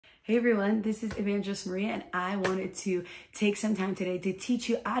Hey everyone, this is Evangelist Maria, and I wanted to take some time today to teach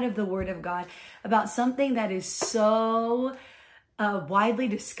you out of the Word of God about something that is so widely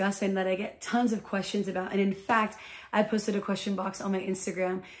discussed and that I get tons of questions about. And in fact, I posted a question box on my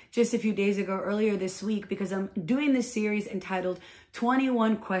Instagram just a few days ago, earlier this week, because I'm doing this series entitled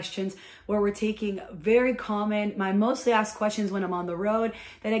 21 Questions, where we're taking very common, my mostly asked questions when I'm on the road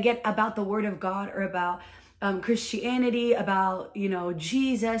that I get about the Word of God or about Christianity, about,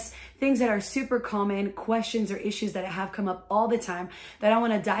 Jesus, things that are super common, questions or issues that have come up all the time, that I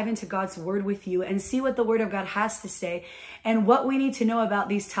want to dive into God's Word with you and see what the Word of God has to say and what we need to know about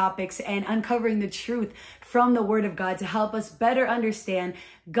these topics, and uncovering the truth from the Word of God to help us better understand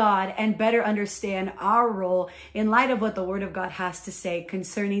God and better understand our role in light of what the Word of God has to say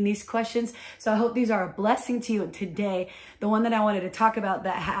concerning these questions. So I hope these are a blessing to you. And today, the one that I wanted to talk about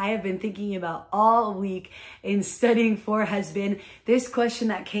that I have been thinking about all week in studying for has been this question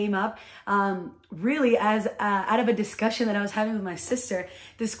that came up really as out of a discussion that I was having with my sister,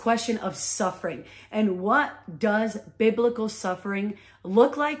 this question of suffering. And what does biblical suffering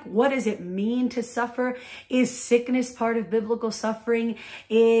look like? What does it mean to suffer? Is sickness part of biblical suffering?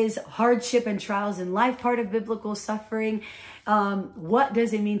 Is hardship and trials in life part of biblical suffering? What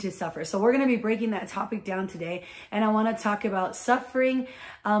does it mean to suffer? So we're going to be breaking that topic down today. And I want to talk about suffering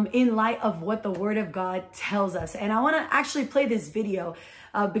in light of what the Word of God tells us. And I want to actually play this video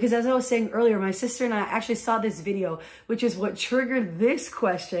because, as I was saying earlier, my sister and I actually saw this video, which is what triggered this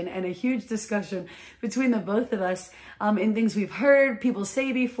question and a huge discussion between the both of us in things we've heard people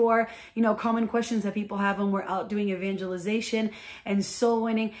say before, common questions that people have when we're out doing evangelization and soul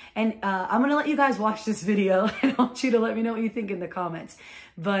winning. And I'm going to let you guys watch this video, and I want you to let me know what you think in the comments.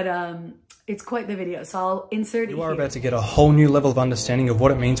 But it's quite the video, so I'll insert it here. You are about to get a whole new level of understanding of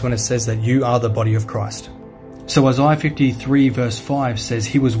what it means when it says that you are the body of Christ. So Isaiah 53 verse 5 says,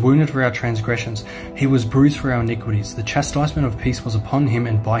 "He was wounded for our transgressions, he was bruised for our iniquities. The chastisement of peace was upon him,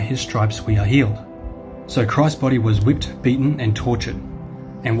 and by his stripes we are healed." So Christ's body was whipped, beaten, and tortured.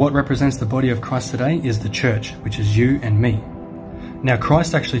 And what represents the body of Christ today is the church, which is you and me. Now,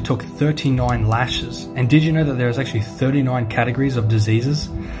 Christ actually took 39 lashes. And did you know that there is actually 39 categories of diseases?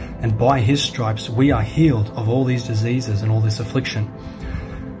 And by his stripes, we are healed of all these diseases and all this affliction.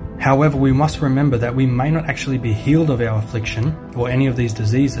 However, we must remember that we may not actually be healed of our affliction or any of these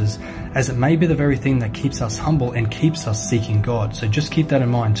diseases, as it may be the very thing that keeps us humble and keeps us seeking God. So just keep that in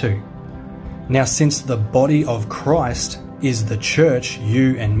mind too. Now, since the body of Christ is the church,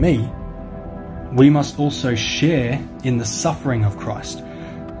 you and me, we must also share in the suffering of Christ.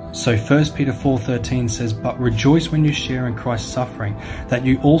 So 1 Peter 4:13 says, "But rejoice when you share in Christ's suffering, that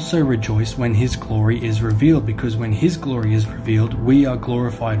you also rejoice when his glory is revealed, because when his glory is revealed, we are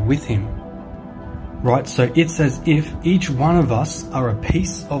glorified with him." Right, so it's as if each one of us are a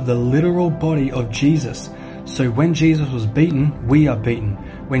piece of the literal body of Jesus. So when Jesus was beaten, we are beaten.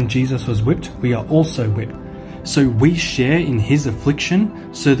 When Jesus was whipped, we are also whipped. So we share in his affliction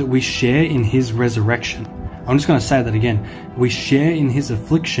so that we share in his resurrection. I'm just going to say that again. We share in his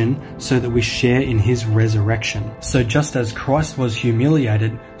affliction so that we share in his resurrection. So just as Christ was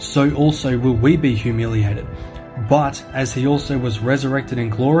humiliated, so also will we be humiliated. But as he also was resurrected in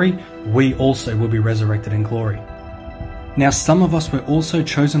glory, we also will be resurrected in glory. Now, some of us were also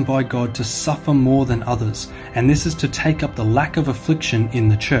chosen by God to suffer more than others, and this is to take up the lack of affliction in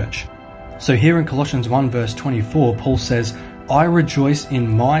the church. So here in Colossians 1 verse 24, Paul says, "I rejoice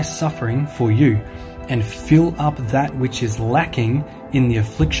in my suffering for you, and fill up that which is lacking in the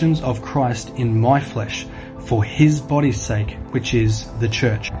afflictions of Christ in my flesh, for his body's sake, which is the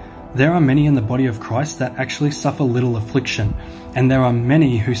church." There are many in the body of Christ that actually suffer little affliction, and there are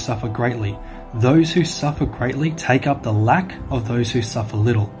many who suffer greatly. Those who suffer greatly take up the lack of those who suffer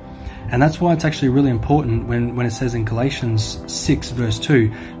little. And that's why it's actually really important when it says in Galatians 6 verse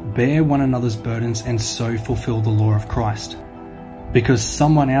 2, "Bear one another's burdens and so fulfill the law of Christ." Because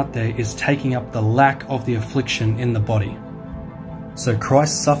someone out there is taking up the lack of the affliction in the body. So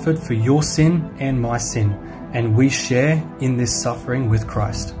Christ suffered for your sin and my sin, and we share in this suffering with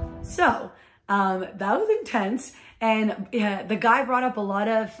Christ. So that was intense, and the guy brought up a lot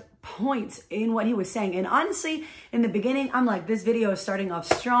of points in what he was saying. And honestly, in the beginning, I'm like, this video is starting off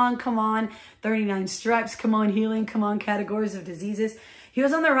strong. Come on, 39 stripes. Come on, healing. Come on, categories of diseases. He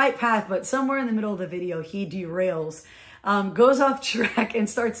was on the right path, but somewhere in the middle of the video, he derails, goes off track and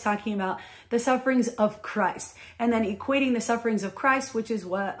starts talking about the sufferings of Christ, and then equating the sufferings of Christ, which is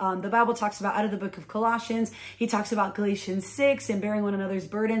what the Bible talks about out of the book of Colossians. He talks about Galatians 6 and bearing one another's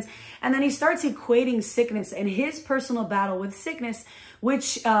burdens. And then he starts equating sickness and his personal battle with sickness,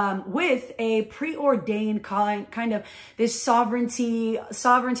 which with a preordained kind of this sovereignty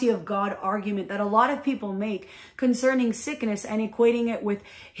of God argument that a lot of people make concerning sickness, and equating it with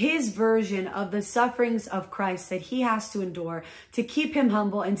his version of the sufferings of Christ that he has to endure to keep him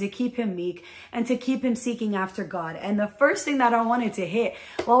humble and to keep him meek and to keep him seeking after God. And the first thing that I wanted to hit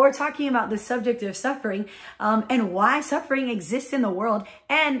while we're talking about the subject of suffering and why suffering exists in the world,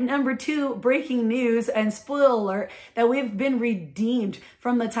 and number two, breaking news and spoiler alert, that we've been redeemed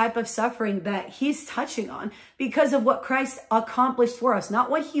from the type of suffering that he's touching on because of what Christ accomplished for us,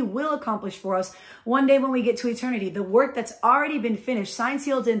 not what he will accomplish for us one day when we get to eternity. The work that's already been finished, signed,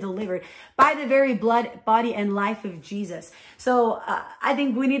 sealed, and delivered by the very blood, body, and life of Jesus. So I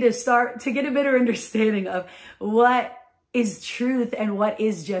think we need to start to get a better understanding of what is truth and what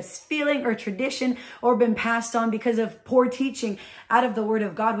is just feeling or tradition or been passed on because of poor teaching out of the Word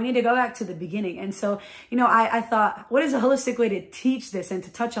of God. We need to go back to the beginning. And so, I thought, what is a holistic way to teach this and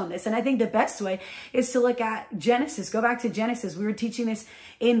to touch on this? And I think the best way is to look at Genesis. Go back to Genesis. We were teaching this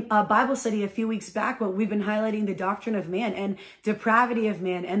in a Bible study a few weeks back, but we've been highlighting the doctrine of man and depravity of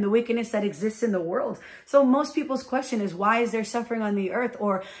man and the wickedness that exists in the world. So most people's question is, why is there suffering on the earth?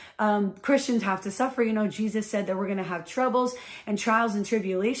 Or Christians have to suffer. Jesus said that we're going to have troubles and trials and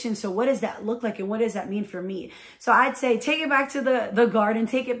tribulations. So what does that look like? And what does that mean for me? So I'd say take it back to the garden,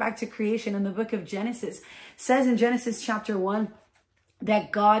 take it back to creation. In the book of Genesis says in Genesis chapter 1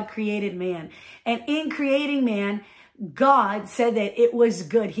 that God created man. And in creating man, God said that it was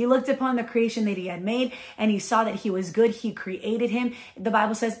good. He looked upon the creation that he had made and he saw that he was good. He created him. The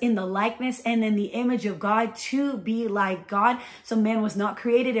Bible says in the likeness and in the image of God, to be like God. So man was not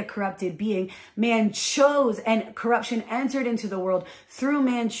created a corrupted being. Man chose, and corruption entered into the world through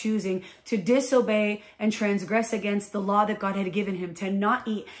man choosing to disobey and transgress against the law that God had given him, to not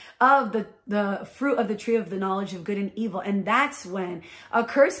eat of the fruit of the tree of the knowledge of good and evil. And that's when a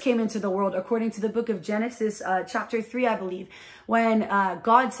curse came into the world, according to the book of Genesis, chapter 3, I believe, when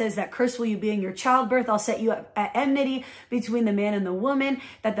God says that cursed will you be in your childbirth. I'll set you up at enmity between the man and the woman,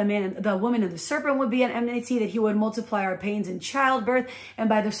 that the woman and the serpent would be at enmity, that he would multiply our pains in childbirth, and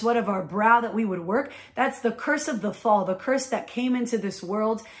by the sweat of our brow that we would work. That's the curse of the fall, the curse that came into this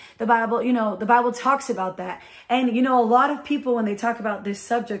world. The Bible talks about that. And, a lot of people, when they talk about this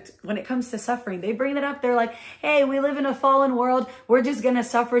subject, when it comes to suffering, they bring it up. They're like, hey, we live in a fallen world. We're just going to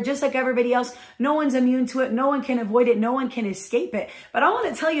suffer just like everybody else. No one's immune to it. No one can avoid it. No one can escape it. But I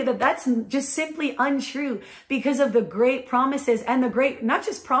want to tell you that that's just simply untrue because of the great promises and the great, not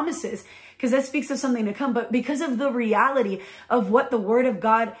just promises, because that speaks of something to come, but because of the reality of what the Word of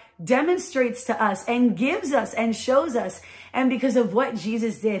God demonstrates to us and gives us and shows us, and because of what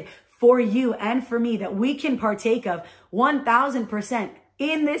Jesus did for you and for me, that we can partake of 1000%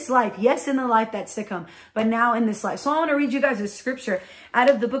 in this life. Yes, in the life that's to come, but now in this life. So I want to read you guys a scripture out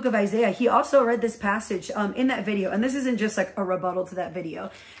of the book of Isaiah. He also read this passage in that video. And this isn't just like a rebuttal to that video.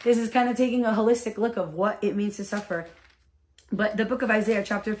 This is kind of taking a holistic look of what it means to suffer. But the book of Isaiah,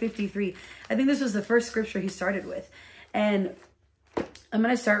 chapter 53, I think this was the first scripture he started with. And I'm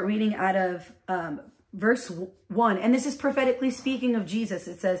going to start reading out of verse 1. And this is prophetically speaking of Jesus.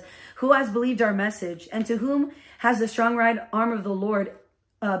 It says, who has believed our message, and to whom has the strong right arm of the Lord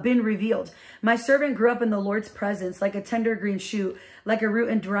been revealed? My servant grew up in the Lord's presence like a tender green shoot, like a root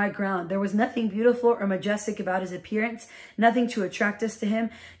in dry ground. There was nothing beautiful or majestic about his appearance, nothing to attract us to him.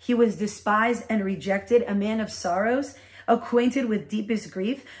 He was despised and rejected, a man of sorrows, acquainted with deepest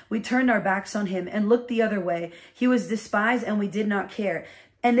grief. We turned our backs on him and looked the other way. He was despised and we did not care.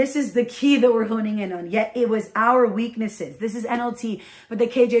 And this is the key that we're honing in on. Yet it was our weaknesses. This is NLT, but the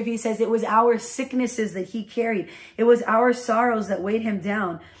KJV says it was our sicknesses that he carried. It was our sorrows that weighed him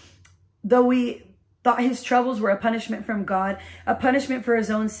down. Though we thought his troubles were a punishment from God, a punishment for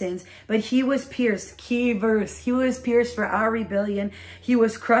his own sins, but he was pierced. Key verse. He was pierced for our rebellion. He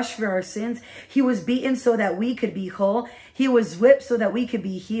was crushed for our sins. He was beaten so that we could be whole. He was whipped so that we could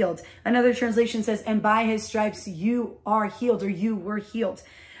be healed. Another translation says, and by his stripes you are healed, or you were healed.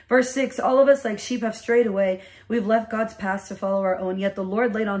 Verse 6, all of us like sheep have strayed away. We've left God's path to follow our own. Yet the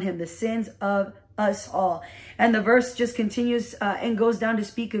Lord laid on him the sins of us all. And the verse just continues and goes down to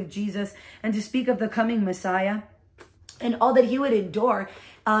speak of Jesus and to speak of the coming Messiah and all that he would endure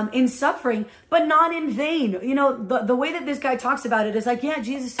in suffering, but not in vain. You know, the way that this guy talks about it is like, yeah,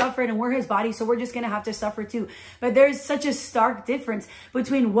 Jesus suffered and we're his body, so we're just going to have to suffer too. But there's such a stark difference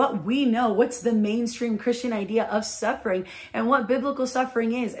between what we know, what's the mainstream Christian idea of suffering, and what biblical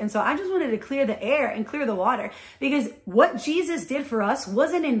suffering is. And so I just wanted to clear the air and clear the water, because what Jesus did for us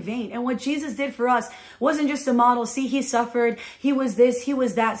wasn't in vain. And what Jesus did for us wasn't just a model. See, he suffered, he was this, he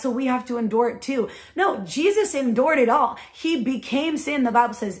was that, so we have to endure it too. No, Jesus endured it all. He became sin. The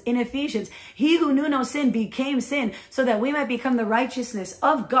Bible says in Ephesians, he who knew no sin became sin so that we might become the righteousness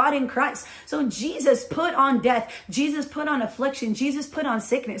of God in Christ. So Jesus put on death, Jesus put on affliction, Jesus put on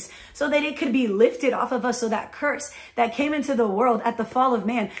sickness so that it could be lifted off of us, so that curse that came into the world at the fall of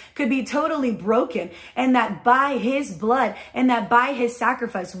man could be totally broken, and that by his blood and that by his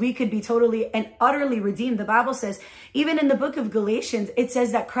sacrifice we could be totally and utterly redeemed. The Bible says, even in the book of Galatians, it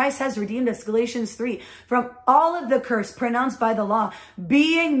says that Christ has redeemed us, Galatians 3, from all of the curse pronounced by the law,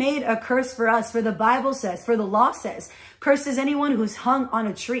 being made a curse for us. For the Bible says, for the law says, cursed is anyone who's hung on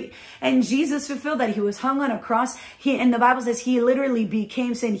a tree. And Jesus fulfilled that. He was hung on a cross. And the Bible says he literally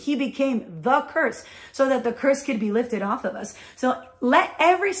became sin. He became the curse so that the curse could be lifted off of us. So let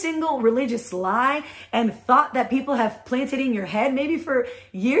every single religious lie and thought that people have planted in your head, maybe for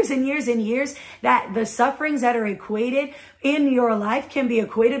years and years and years, that the sufferings that are equated in your life can be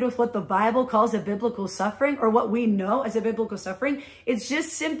equated with what the Bible calls a biblical suffering, or what we know as a biblical suffering. It's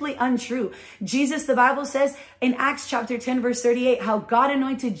just simply untrue. Jesus, the Bible says in Acts chapter 10, verse 38, how God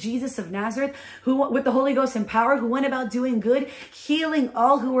anointed Jesus of Nazareth, who with the Holy Ghost and power, who went about doing good, healing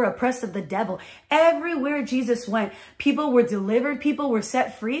all who were oppressed of the devil. Everywhere Jesus went, people were delivered, people were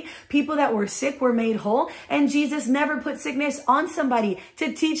set free, people that were sick were made whole. And Jesus never put sickness on somebody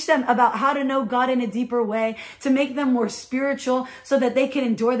to teach them about how to know God in a deeper way, to make them more spiritual so that they can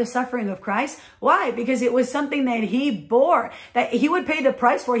endure the suffering of Christ. Why? Because it was something that he bore, that he would pay the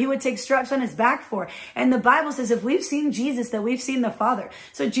price for, he would take stripes on his back for. And the Bible says if we've seen Jesus, that we've seen the Father.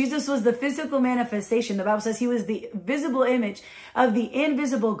 So Jesus was the physical manifestation. The Bible says he was the visible image of the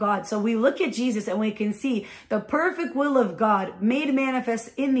invisible God. So we look at Jesus and we can see the perfect will of God made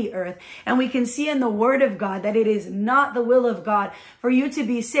manifest in the earth. And we can see in the word of God that it is not the will of God for you to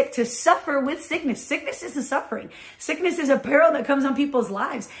be sick, to suffer with sickness. Sickness isn't suffering. Sickness is a peril that comes on people's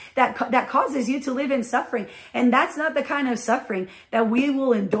lives that causes you to live in suffering. And that's not the kind of suffering that we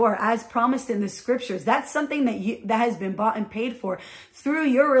will endure as promised in the scriptures. That's something that has been bought and paid for through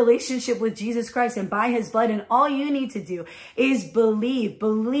your relationship with Jesus Christ and by his blood. And all you need to do is believe,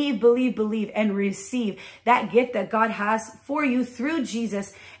 and receive that gift that God has for you through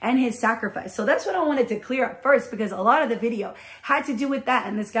Jesus and his sacrifice. So that's what I wanted to clear up first, because a lot of the video had to do with that.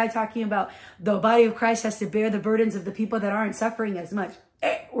 And this guy talking about the body of Christ has to bear the burdens of the people that aren't suffering as much.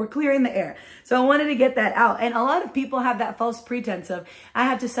 We're clearing the air. So I wanted to get that out. And a lot of people have that false pretense of, I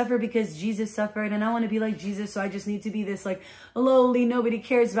have to suffer because Jesus suffered and I want to be like Jesus, so I just need to be this like lowly, nobody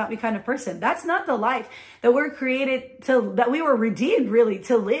cares about me kind of person. That's not the life that we're created to, that we were redeemed really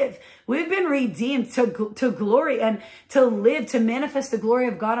to live. We've been redeemed to glory and to live, to manifest the glory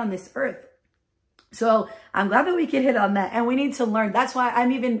of God on this earth. So I'm glad that we could hit on that, and we need to learn. That's why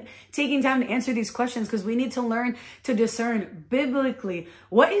I'm even taking time to answer these questions, because we need to learn to discern biblically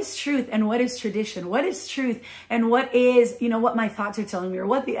what is truth and what is tradition, what is truth and what is, what my thoughts are telling me, or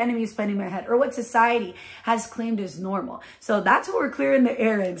what the enemy is planning in my head, or what society has claimed as normal. So that's what we're clearing the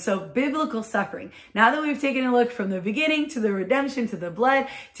air in. So biblical suffering. Now that we've taken a look from the beginning to the redemption to the blood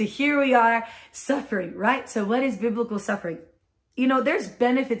to here we are suffering, right? So what is biblical suffering? There's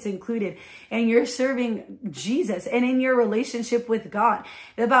benefits included in your serving Jesus and in your relationship with God.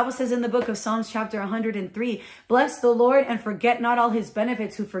 The Bible says in the book of Psalms chapter 103, bless the Lord and forget not all his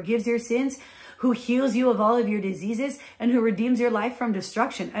benefits, who forgives your sins, who heals you of all of your diseases, and who redeems your life from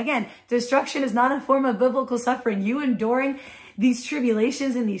destruction. Again, destruction is not a form of biblical suffering. You enduring these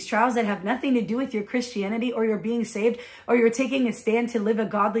tribulations and these trials that have nothing to do with your Christianity or your being saved or you're taking a stand to live a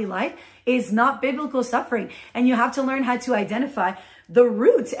godly life is not biblical suffering. And you have to learn how to identify the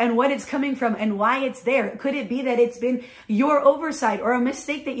root and what it's coming from and why it's there. Could it be that it's been your oversight or a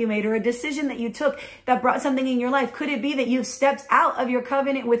mistake that you made or a decision that you took that brought something in your life? Could it be that you've stepped out of your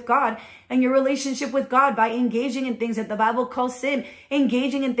covenant with God and your relationship with God by engaging in things that the Bible calls sin,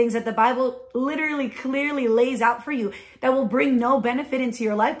 engaging in things that the Bible literally clearly lays out for you that will bring no benefit into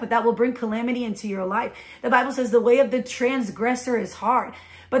your life, but that will bring calamity into your life? The Bible says the way of the transgressor is hard,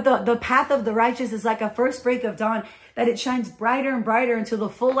 but the path of the righteous is like a first break of dawn, that it shines brighter and brighter into the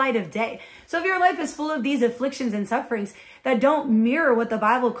full light of day. So if your life is full of these afflictions and sufferings that don't mirror what the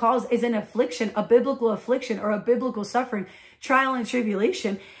Bible calls is an affliction, a biblical affliction or a biblical suffering, trial and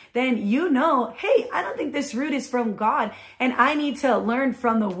tribulation, then you know, hey, I don't think this root is from God, and I need to learn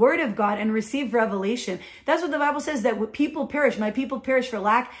from the word of God and receive revelation. That's what the Bible says, that people perish. My people perish for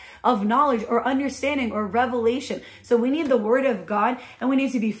lack of knowledge or understanding or revelation. So we need the word of God, and we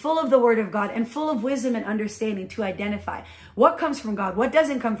need to be full of the word of God and full of wisdom and understanding to identify what comes from God, what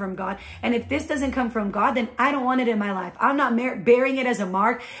doesn't come from God. And if this doesn't come from God, then I don't want it in my life. I'm not bearing it as a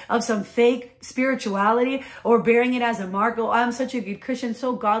mark of some fake spirituality, or bearing it as a mark, oh, I'm such a good Christian,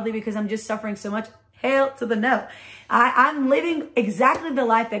 so godly, because I'm just suffering so much. Hell to the no. I'm living exactly the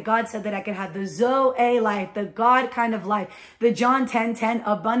life that God said that I could have, the Zoe life, the God kind of life, the John 10:10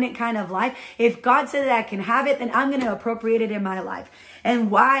 abundant kind of life. If God said that I can have it, then I'm going to appropriate it in my life.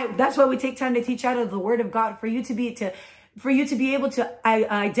 And that's why we take time to teach out of the word of God, for you to be able to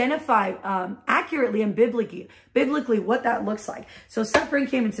identify accurately and biblically what that looks like. So suffering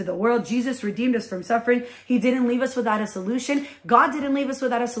came into the world. Jesus redeemed us from suffering. He didn't leave us without a solution. God didn't leave us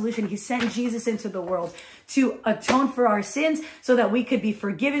without a solution. He sent Jesus into the world to atone for our sins, so that we could be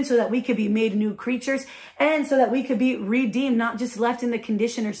forgiven, so that we could be made new creatures, and so that we could be redeemed, not just left in the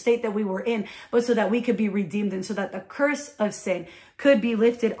condition or state that we were in, but so that we could be redeemed, and so that the curse of sin could be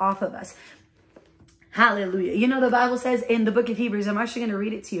lifted off of us. Hallelujah. You know, the Bible says in the book of Hebrews, I'm actually going to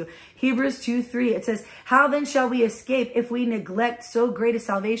read it to you. Hebrews 2:3, it says, how then shall we escape if we neglect so great a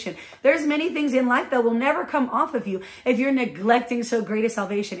salvation? There's many things in life that will never come off of you if you're neglecting so great a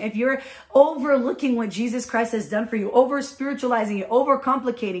salvation. If you're overlooking what Jesus Christ has done for you, over spiritualizing it, over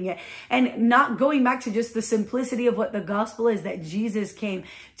complicating it, and not going back to just the simplicity of what the gospel is, that Jesus came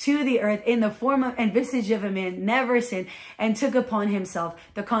to the earth in the form of and visage of a man, never sinned, and took upon himself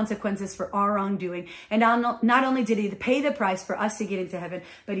the consequences for our wrongdoing. And not only did he pay the price for us to get into heaven,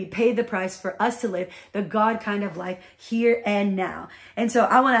 but he paid the price for us to live the God kind of life here and now. And so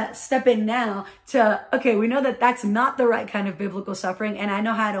I want to step in now to, okay, we know that that's not the right kind of biblical suffering, and I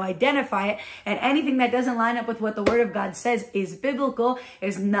know how to identify it. And anything that doesn't line up with what the word of God says is biblical,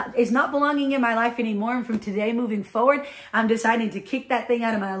 is not belonging in my life anymore. And from today moving forward, I'm deciding to kick that thing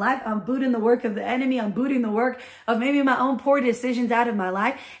out of my life. I'm booting the work of the enemy. I'm booting the work of maybe my own poor decisions out of my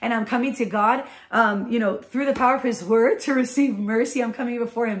life. And I'm coming to God, through the power of his word, to receive mercy. I'm coming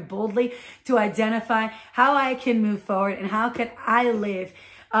before him boldly to identify how I can move forward and how can I live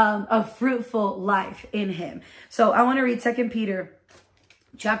a fruitful life in him. So I want to read 2 Peter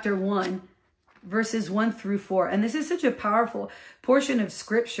chapter 1, verses 1-4. And this is such a powerful portion of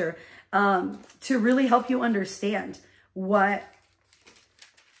scripture to really help you understand what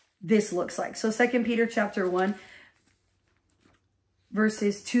this looks like. So 2 Peter chapter 1,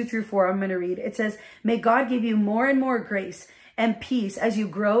 verses 2-4, I'm going to read. It says, may God give you more and more grace and peace as you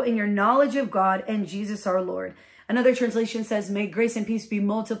grow in your knowledge of God and Jesus our Lord. Another translation says, may grace and peace be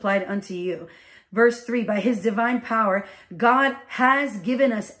multiplied unto you. Verse 3, by his divine power, God has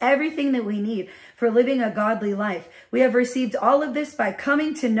given us everything that we need for living a godly life. We have received all of this by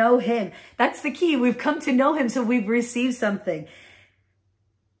coming to know him. That's the key. We've come to know him, so we've received something.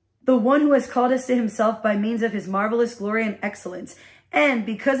 The one who has called us to himself by means of his marvelous glory and excellence. And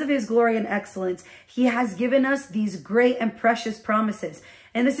because of his glory and excellence, he has given us these great and precious promises.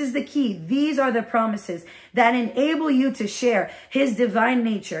 And this is the key. These are the promises that enable you to share his divine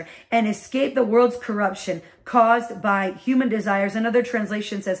nature and escape the world's corruption caused by human desires. Another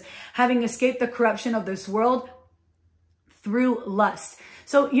translation says, having escaped the corruption of this world through lust.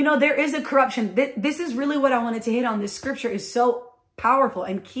 So, there is a corruption. This is really what I wanted to hit on. This scripture is so powerful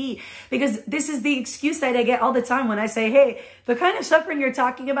and key, because this is the excuse that I get all the time when I say, hey, the kind of suffering you're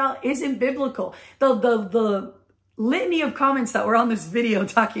talking about isn't biblical. The litany of comments that were on this video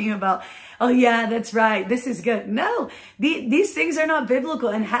talking about, oh yeah, that's right, this is good. No, these things are not biblical.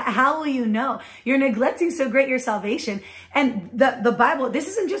 And how will you know? You're neglecting so great your salvation. And the Bible, this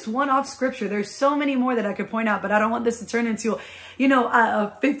isn't just one-off scripture. There's so many more that I could point out, but I don't want this to turn into,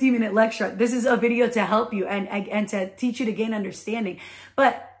 a 50-minute lecture. This is a video to help you and to teach you to gain understanding.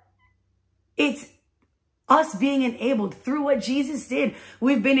 But it's us being enabled through what Jesus did.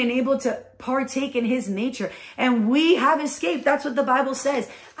 We've been enabled to partake in his nature, and we have escaped. That's what the Bible says.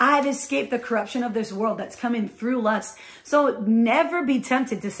 I have escaped the corruption of this world that's coming through lust. So never be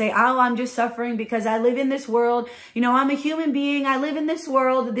tempted to say, oh, I'm just suffering because I live in this world. I'm a human being. I live in this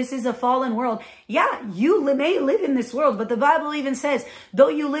world. This is a fallen world. Yeah, you may live in this world, but the Bible even says, though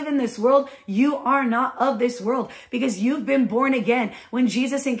you live in this world, you are not of this world, because you've been born again. When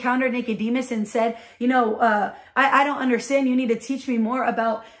Jesus encountered Nicodemus and said, I don't understand. You need to teach me more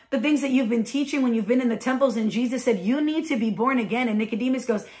about the things that you've been teaching when you've been in the temples. And Jesus said, you need to be born again. And Nicodemus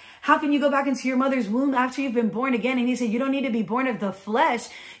goes, How can you go back into your mother's womb after you've been born again? And he said, you don't need to be born of the flesh.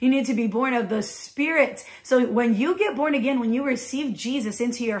 You need to be born of the Spirit. So when you get born again, when you receive Jesus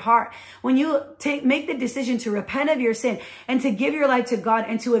into your heart, when you make the decision to repent of your sin and to give your life to God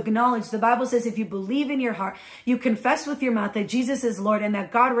and to acknowledge, the Bible says, if you believe in your heart, you confess with your mouth that Jesus is Lord and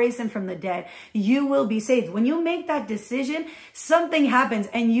that God raised him from the dead, you will be saved. When you make that decision, something happens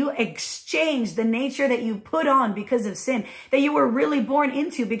and you exchange the nature that you put on because of sin, that you were really born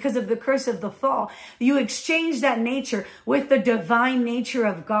into because of the curse of the fall. You exchange that nature with the divine nature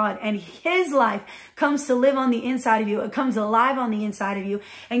of God, and his life comes to live on the inside of you. It comes alive on the inside of you,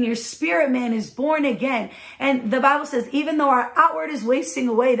 and your spirit man is born again. And the Bible says, even though our outward is wasting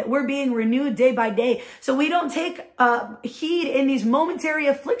away, that we're being renewed day by day. So we don't take heed in these momentary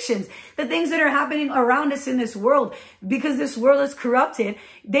afflictions, the things that are happening around us in this world, because this world is corrupted.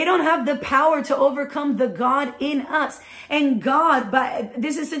 They don't have the power to overcome the God in us. And God, but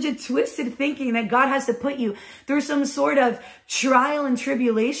this is such a twisted thinking that God has to put you through some sort of trial and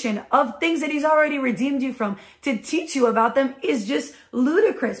tribulation of things that he's already redeemed you from to teach you about them is just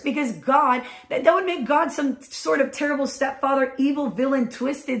ludicrous, because God, that would make God some sort of terrible stepfather, evil villain,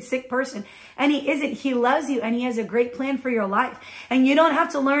 twisted, sick person. And he isn't. He loves you and he has a great plan for your life. And you don't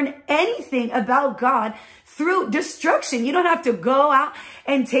have to learn anything about God through destruction. You don't have to go out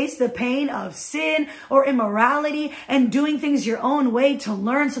and taste the pain of sin or immorality and doing things your own way to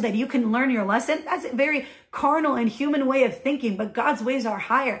learn so that you can learn your lesson. That's a very carnal and human way of thinking, but God's ways are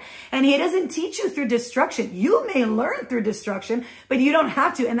higher. And he doesn't teach you through destruction. You may learn through destruction, but you don't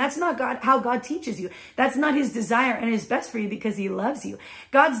have to. And that's not how God teaches you. That's not his desire and his best for you, because he loves you.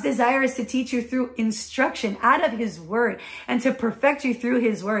 God's desire is to teach you through instruction out of his word and to perfect you through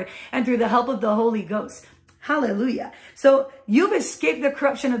his word and through the help of the Holy Ghost. Hallelujah. So you've escaped the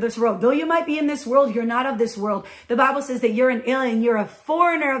corruption of this world. Though you might be in this world, you're not of this world. The Bible says that you're an alien, you're a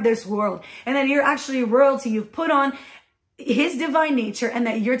foreigner of this world, and that you're actually royalty. You've put on his divine nature, and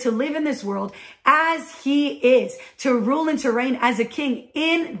that you're to live in this world as he is, to rule and to reign as a king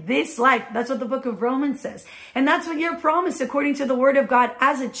in this life. That's what the book of Romans says. And that's what you're promised according to the word of God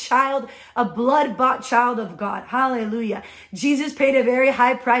as a child, a blood-bought child of God. Hallelujah. Jesus paid a very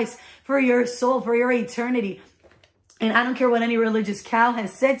high price for your soul, for your eternity. And I don't care what any religious cow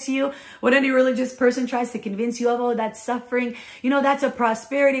has said to you, what any religious person tries to convince you of, oh, that's suffering. You know, that's a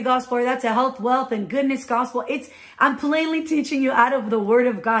prosperity gospel, or that's a health, wealth, and goodness gospel. I'm plainly teaching you out of the word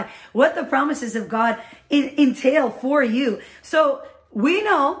of God what the promises of God entail for you. So we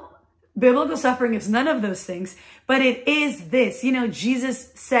know biblical suffering is none of those things, but it is this. You know,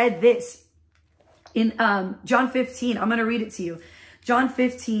 Jesus said this in John 15. I'm going to read it to you. John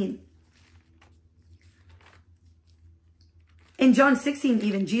 15. In John 16,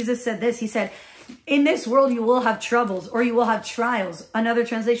 even, Jesus said this. He said, in this world, you will have troubles, or you will have trials. Another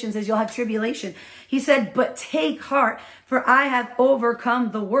translation says you'll have tribulation. He said, but take heart, for I have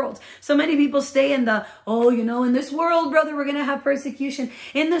overcome the world. So many people stay in the, oh, you know, in this world, brother, we're going to have persecution.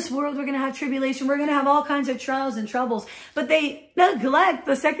 In this world, we're going to have tribulation. We're going to have all kinds of trials and troubles. But they neglect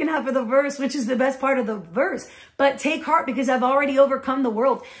the second half of the verse, which is the best part of the verse. But take heart, because I've already overcome the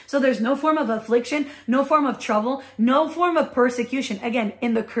world. So there's no form of affliction, no form of trouble, no form of persecution. Again,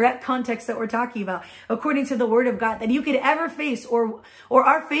 in the correct context that we're talking about, according to the word of God, that you could ever face or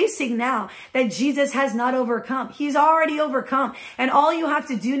are facing now, that Jesus has not overcome. He's already overcome. And all you have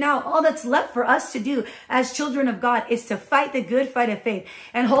to do now, all that's left for us to do as children of God, is to fight the good fight of faith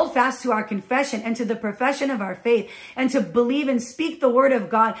and hold fast to our confession and to the profession of our faith, and to believe and speak the word of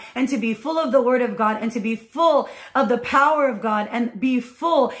God, and to be full of the word of God, and to be full of the power of God, and be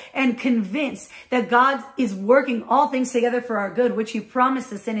full and convinced that God is working all things together for our good, which he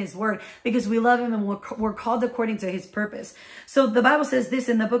promised us in his word, because we love him and we're called according to his purpose. So the Bible says this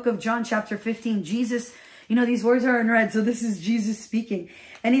in the book of John chapter 15, Jesus, you know, these words are in red, so this is Jesus speaking.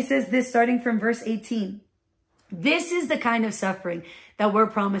 And he says this, starting from verse 18. This is the kind of suffering that we're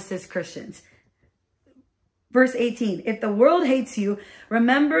promised as Christians. Verse 18, if the world hates you,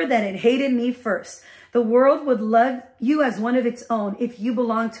 remember that it hated me first. The world would love you as one of its own if you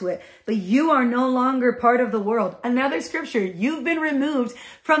belong to it, but you are no longer part of the world. Another scripture, you've been removed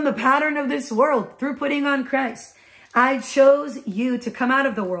from the pattern of this world through putting on Christ. I chose you to come out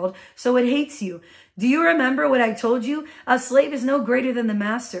of the world, so it hates you. Do you remember what I told you? A slave is no greater than the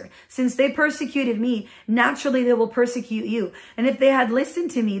master. Since they persecuted me, naturally they will persecute you. And if they had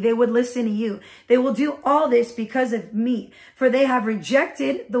listened to me, they would listen to you. They will do all this because of me, for they have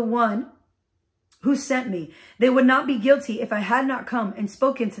rejected the one who sent me. They would not be guilty if I had not come and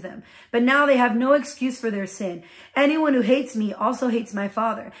spoken to them. But now they have no excuse for their sin. Anyone who hates me also hates my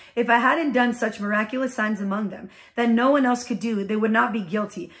Father. If I hadn't done such miraculous signs among them that no one else could do, they would not be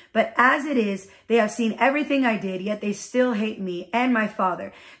guilty. But as it is, they have seen everything I did, yet they still hate me and my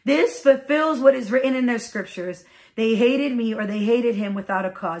Father. This fulfills what is written in their scriptures. They hated me, or they hated him without a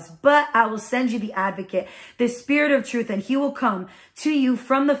cause. But I will send you the advocate, the Spirit of truth, and he will come to you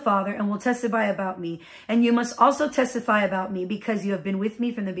from the Father and will testify about me. And you must also testify about me because you have been with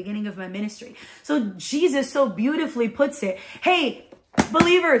me from the beginning of my ministry. So Jesus so beautifully puts it. Hey,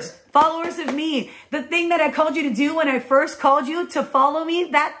 believers, followers of me, the thing that I called you to do when I first called you to follow me,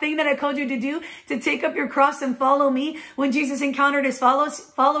 that thing that I called you to do, to take up your cross and follow me. When Jesus encountered his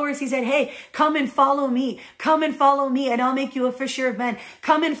followers, he said, hey, come and follow me. Come and follow me, and I'll make you a fisher of men.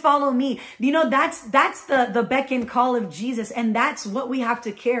 Come and follow me. You know, that's the beck and call of Jesus, and that's what we have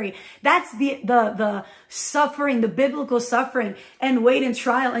to carry. That's the suffering, the biblical suffering and weight and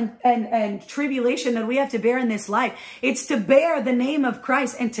trial and tribulation that we have to bear in this life. It's to bear the name of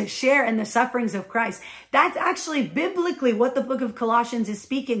Christ and to share in the sufferings of Christ. That's actually biblically what the book of Colossians is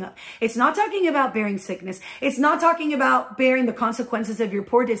speaking of. It's not talking about bearing sickness. It's not talking about bearing the consequences of your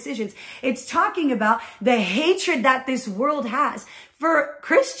poor decisions. It's talking about the hatred that this world has for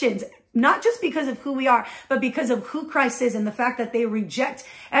Christians. Not just because of who we are, but because of who Christ is and the fact that they reject.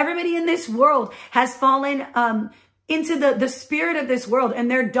 Everybody in this world has fallen into the spirit of this world, and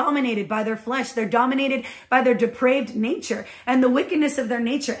they're dominated by their flesh. They're dominated by their depraved nature and the wickedness of their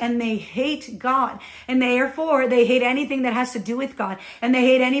nature, and they hate God. And therefore, they hate anything that has to do with God, and they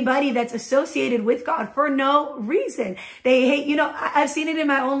hate anybody that's associated with God for no reason. They hate, you know, I've seen it in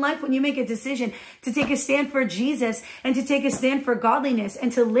my own life. When you make a decision to take a stand for Jesus and to take a stand for godliness and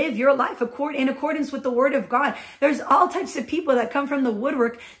to live your life in accordance with the word of God, there's all types of people that come from the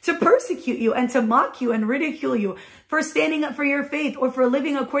woodwork to persecute you and to mock you and ridicule you for standing up for your faith or for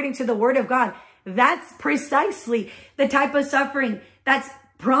living according to the word of God. That's precisely the type of suffering that's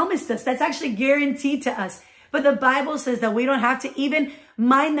promised us. That's actually guaranteed to us. But the Bible says that we don't have to even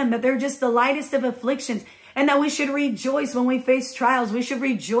mind them, that they're just the lightest of afflictions, and that we should rejoice when we face trials. We should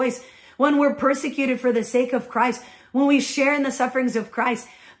rejoice when we're persecuted for the sake of Christ, when we share in the sufferings of Christ,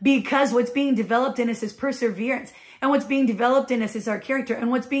 because what's being developed in us is perseverance. And what's being developed in us is our character.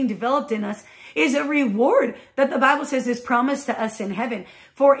 And what's being developed in us is a reward that the Bible says is promised to us in heaven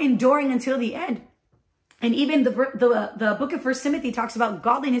for enduring until the end. And even the book of 1 Timothy talks about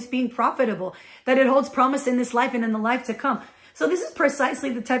godliness being profitable, that it holds promise in this life and in the life to come. So this is precisely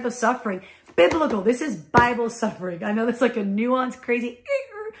the type of suffering, biblical. This is Bible suffering. I know that's like a nuanced, crazy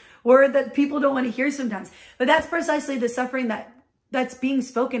word that people don't want to hear sometimes, but that's precisely the suffering that's being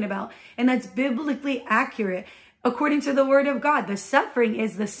spoken about, and that's biblically accurate. According to the word of God, the suffering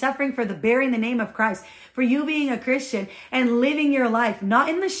is the suffering for the bearing the name of Christ, for you being a Christian and living your life, not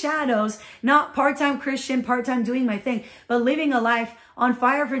in the shadows, not part-time Christian, part-time doing my thing, but living a life on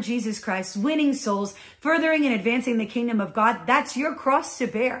fire for Jesus Christ, winning souls, furthering and advancing the kingdom of God. That's your cross to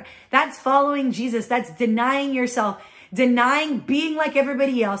bear. That's following Jesus. That's denying yourself, denying being like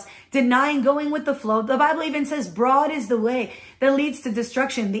everybody else, denying going with the flow. The Bible even says broad is the way that leads to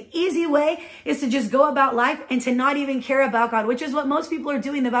destruction. The easy way is to just go about life and to not even care about God, which is what most people are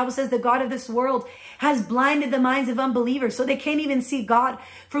doing. The Bible says the God of this world has blinded the minds of unbelievers, so they can't even see God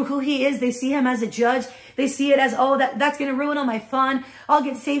for who he is. They see him as a judge. They see it as, oh, that's going to ruin all my fun. I'll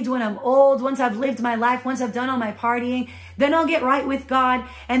get saved when I'm old, once I've lived my life, once I've done all my partying. Then I'll get right with God.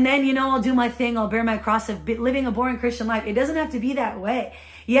 And then, you know, I'll do my thing. I'll bear my cross of living a boring Christian life. It doesn't have to be that way.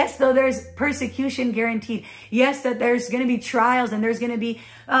 Yes, though, there's persecution guaranteed. Yes, that there's going to be trials, and there's going to be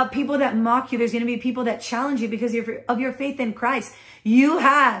people that mock you. There's going to be people that challenge you because of your faith in Christ. You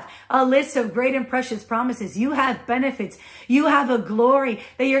have a list of great and precious promises. You have benefits. You have a glory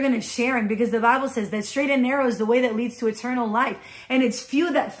that you're going to share in, because the Bible says that straight and narrow is the way that leads to eternal life, and it's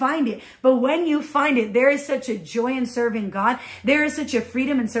few that find it. But when you find it, there is such a joy in serving God. There is such a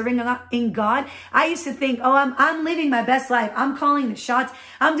freedom in serving in God. I used to think, oh, I'm living my best life. I'm calling the shots.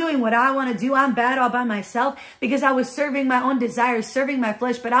 I'm doing what I want to do. I'm bad all by myself, because I was serving my own desires, serving my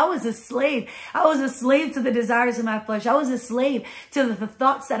flesh. But I was a slave. I was a slave to the desires of my flesh. I was a slave to the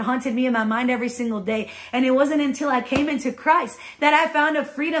thoughts that haunted me in my mind every single day. And it wasn't until I came into Christ that I found a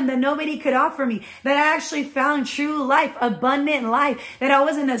freedom that nobody could offer me, that I actually found true life, abundant life, that I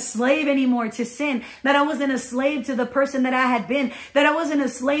wasn't a slave anymore to sin, that I wasn't a slave to the person that I had been, that I wasn't a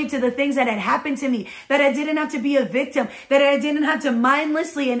slave to the things that had happened to me, that I didn't have to be a victim, that I didn't have to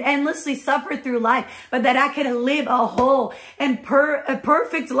mindlessly and endlessly suffer through life, but that I could live a whole and a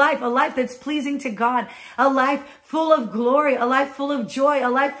perfect life, a life that's pleasing to God, a life full of glory, a life full of joy, a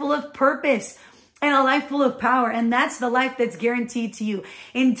life full of purpose. and a life full of power. And that's the life that's guaranteed to you.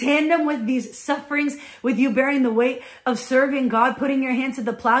 In tandem with these sufferings, with you bearing the weight of serving God, putting your hand to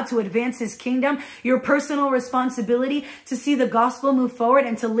the plow to advance his kingdom, your personal responsibility to see the gospel move forward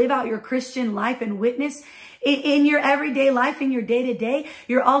and to live out your Christian life and witness in your everyday life, in your day-to-day,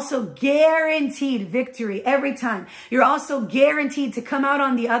 you're also guaranteed victory every time. You're also guaranteed to come out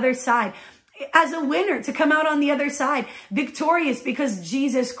on the other side as a winner, to come out on the other side victorious, because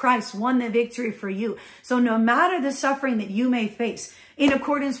Jesus Christ won the victory for you. So no matter the suffering that you may face, in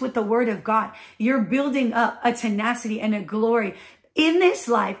accordance with the word of God, you're building up a tenacity and a glory in this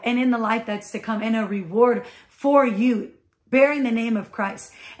life and in the life that's to come, and a reward for you bearing the name of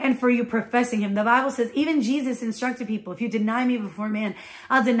Christ and for you professing him. The Bible says, even Jesus instructed people, if you deny me before man,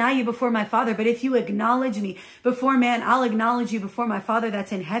 I'll deny you before my Father. But if you acknowledge me before man, I'll acknowledge you before my Father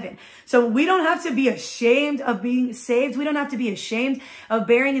that's in heaven. So we don't have to be ashamed of being saved. We don't have to be ashamed of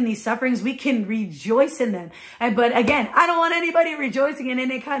bearing in these sufferings. We can rejoice in them. But again, I don't want anybody rejoicing in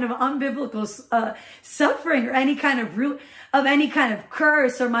any kind of unbiblical suffering or any kind of root of any kind of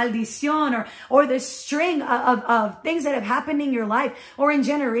curse or maldición or the string of things that have happened in your life or in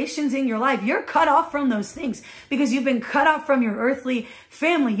generations in your life. You're cut off from those things because you've been cut off from your earthly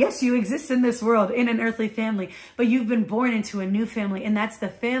family. Yes, you exist in this world in an earthly family, but you've been born into a new family, and that's the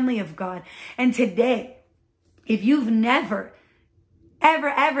family of God. And today, if you've never,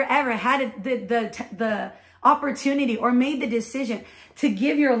 ever had the opportunity or made the decision to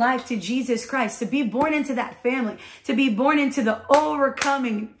give your life to Jesus Christ, to be born into that family, to be born into the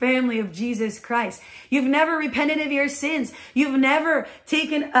overcoming family of Jesus Christ. You've never repented of your sins. You've never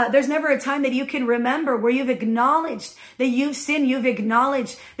taken, there's never a time that you can remember where you've acknowledged that you've sinned. You've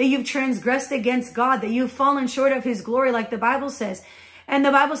acknowledged that you've transgressed against God, that you've fallen short of his glory, like the Bible says. And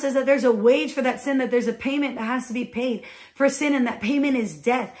the Bible says that there's a wage for that sin, that there's a payment that has to be paid for sin, and that payment is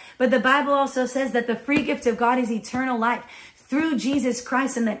death. But the Bible also says that the free gift of God is eternal life through Jesus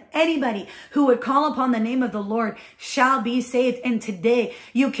Christ, and that anybody who would call upon the name of the Lord shall be saved. And today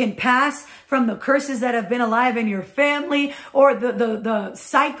you can pass from the curses that have been alive in your family, or the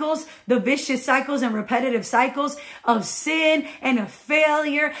cycles, the vicious cycles and repetitive cycles of sin and of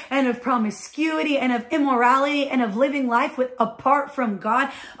failure and of promiscuity and of immorality and of living life apart from God.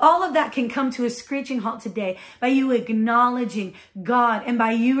 All of that can come to a screeching halt today by you acknowledging God and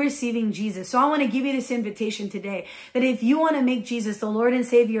by you receiving Jesus. So I want to give you this invitation today, that if you want to make Jesus the Lord and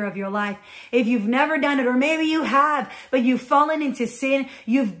Savior of your life, if you've never done it, or maybe you have, but you've fallen into sin,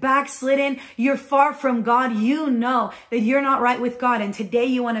 you've backslidden, you're far from God, you know that you're not right with God, and today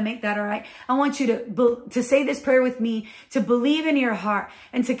you want to make that all right. I want you to say this prayer with me, to believe in your heart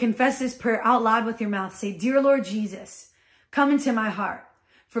and to confess this prayer out loud with your mouth. Say, "Dear Lord Jesus, come into my heart.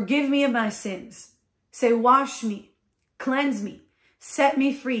 Forgive me of my sins." Say, "Wash me, cleanse me, set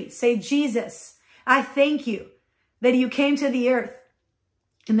me free." Say, "Jesus, I thank you that you came to the earth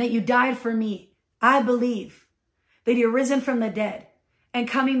and that you died for me. I believe that you're risen from the dead and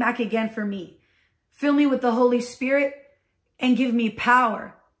coming back again for me. Fill me with the Holy Spirit and give me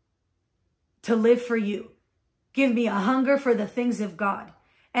power to live for you. Give me a hunger for the things of God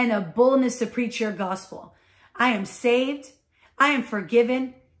and a boldness to preach your gospel. I am saved. I am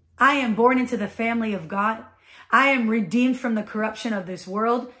forgiven. I am born into the family of God. I am redeemed from the corruption of this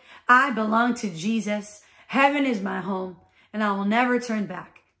world. I belong to Jesus. Heaven is my home, and I will never turn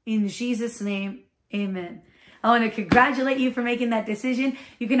back. In Jesus' name, amen. I want to congratulate you for making that decision.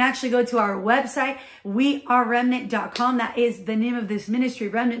 You can actually go to our website, weareremnant.com. That is the name of this ministry,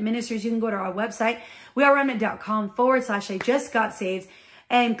 Remnant Ministries. You can go to our website, weareremnant.com/I just got saved,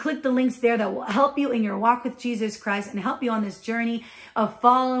 and click the links there that will help you in your walk with Jesus Christ and help you on this journey of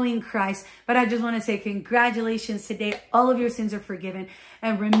following Christ. But I just want to say congratulations today. All of your sins are forgiven.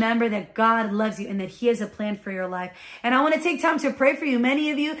 And remember that God loves you and that he has a plan for your life. And I want to take time to pray for you.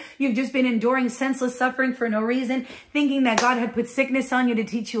 Many of you, you've just been enduring senseless suffering for no reason, thinking that God had put sickness on you to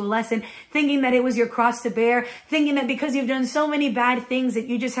teach you a lesson, thinking that it was your cross to bear, thinking that because you've done so many bad things that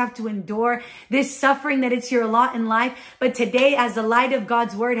you just have to endure this suffering, that it's your lot in life. But today, as the light of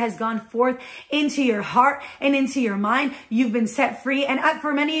God's word has gone forth into your heart and into your mind, you've been set free. And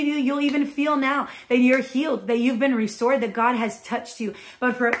for many of you, you'll even feel now that you're healed, that you've been restored, that God has touched you.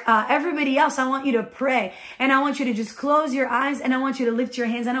 But for everybody else, I want you to pray, and I want you to just close your eyes, and I want you to lift your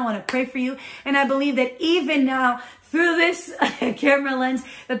hands, and I want to pray for you. And I believe that even now, through this camera lens,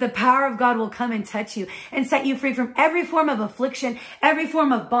 that the power of God will come and touch you and set you free from every form of affliction, every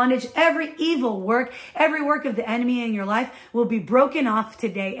form of bondage, every evil work, every work of the enemy in your life will be broken off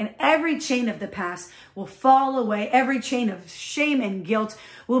today, and every chain of the past will fall away. Every chain of shame and guilt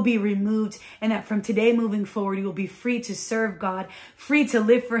will be removed, and that from today moving forward, you will be free to serve God, free to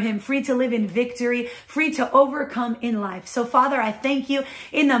live for him, free to live in victory, free to overcome in life. So Father, I thank you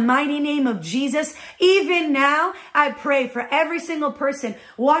in the mighty name of Jesus. Even now, I pray for every single person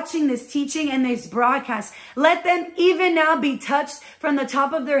watching this teaching and this broadcast. Let them even now be touched from the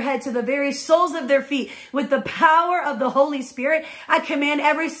top of their head to the very soles of their feet with the power of the Holy Spirit. I command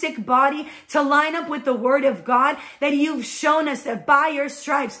every sick body to line up with the word of God, that you've shown us that by your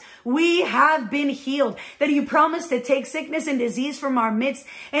stripes we have been healed, that you promised to take sickness and disease from our midst,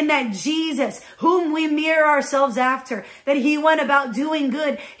 and that Jesus, whom we mirror ourselves after, that he went about doing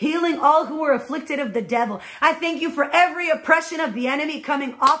good, healing all who were afflicted of the devil. I thank you for every oppression of the enemy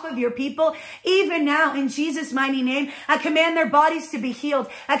coming off of your people. Even now, in Jesus' mighty name, I command their bodies to be healed.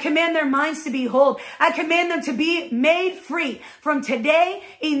 I command their minds to be whole. I command them to be made free from today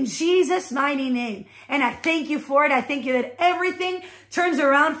in Jesus' mighty name. And I thank you for it. I thank you that everything turns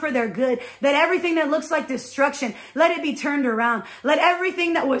around for their good, that everything that looks like destruction, let it be turned around. Let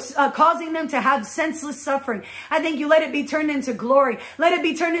everything that was causing them to have senseless suffering, I thank you, let it be turned into glory. Let it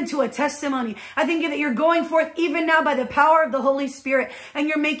be turned into a testimony. I thank you that you're going forth even now by the power of the Holy Spirit, and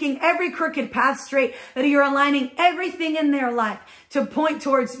you're making every crooked path straight, that you're aligning everything in their life to point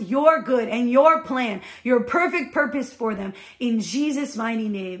towards your good and your plan, your perfect purpose for them. In Jesus' mighty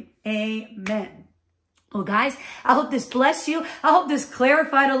name, amen. Well, guys, I hope this blessed you. I hope this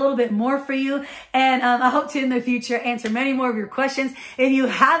clarified a little bit more for you. And I hope to, in the future, answer many more of your questions. If you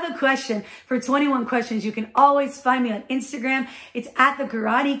have a question for 21 Questions, you can always find me on Instagram. It's at The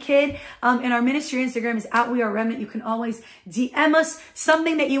Karate Kid. And our ministry Instagram is at We Are Remnant. You can always DM us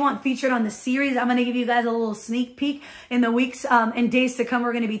something that you want featured on the series. I'm going to give you guys a little sneak peek. In the weeks and days to come,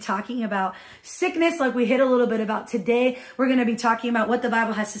 we're going to be talking about sickness, like we hit a little bit about today. We're going to be talking about what the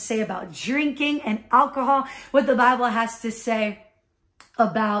Bible has to say about drinking and alcohol, what the Bible has to say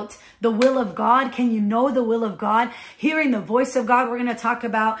about the will of God. Can you know the will of God? Hearing the voice of God. We're going to talk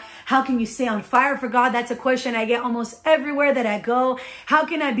about how can you stay on fire for God? That's a question I get almost everywhere that I go. How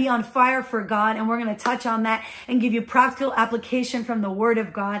can I be on fire for God? And we're going to touch on that and give you practical application from the word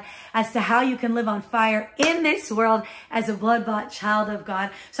of God as to how you can live on fire in this world as a blood-bought child of God.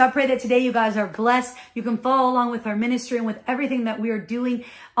 So I pray that today you guys are blessed. You can follow along with our ministry and with everything that we are doing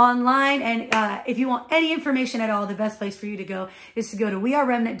online. And if you want any information at all, the best place for you to go is to go to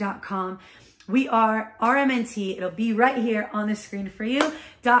weareremnant.com. We are RMNT. It'll be right here on the screen for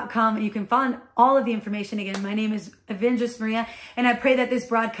you.com. And you can find all of the information. Again, my name is Evangelist Maria, and I pray that this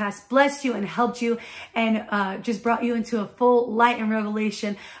broadcast blessed you and helped you and just brought you into a full light and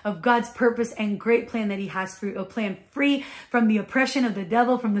revelation of God's purpose and great plan that he has for you. A plan free from the oppression of the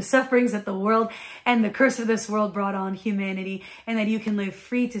devil, from the sufferings that the world and the curse of this world brought on humanity, and that you can live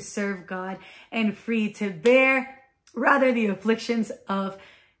free to serve God and free to bear rather the afflictions of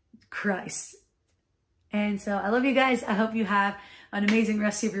Christ. And so I love you guys. I hope you have an amazing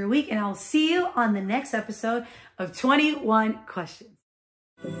rest of your week, and I'll see you on the next episode of 21 Questions.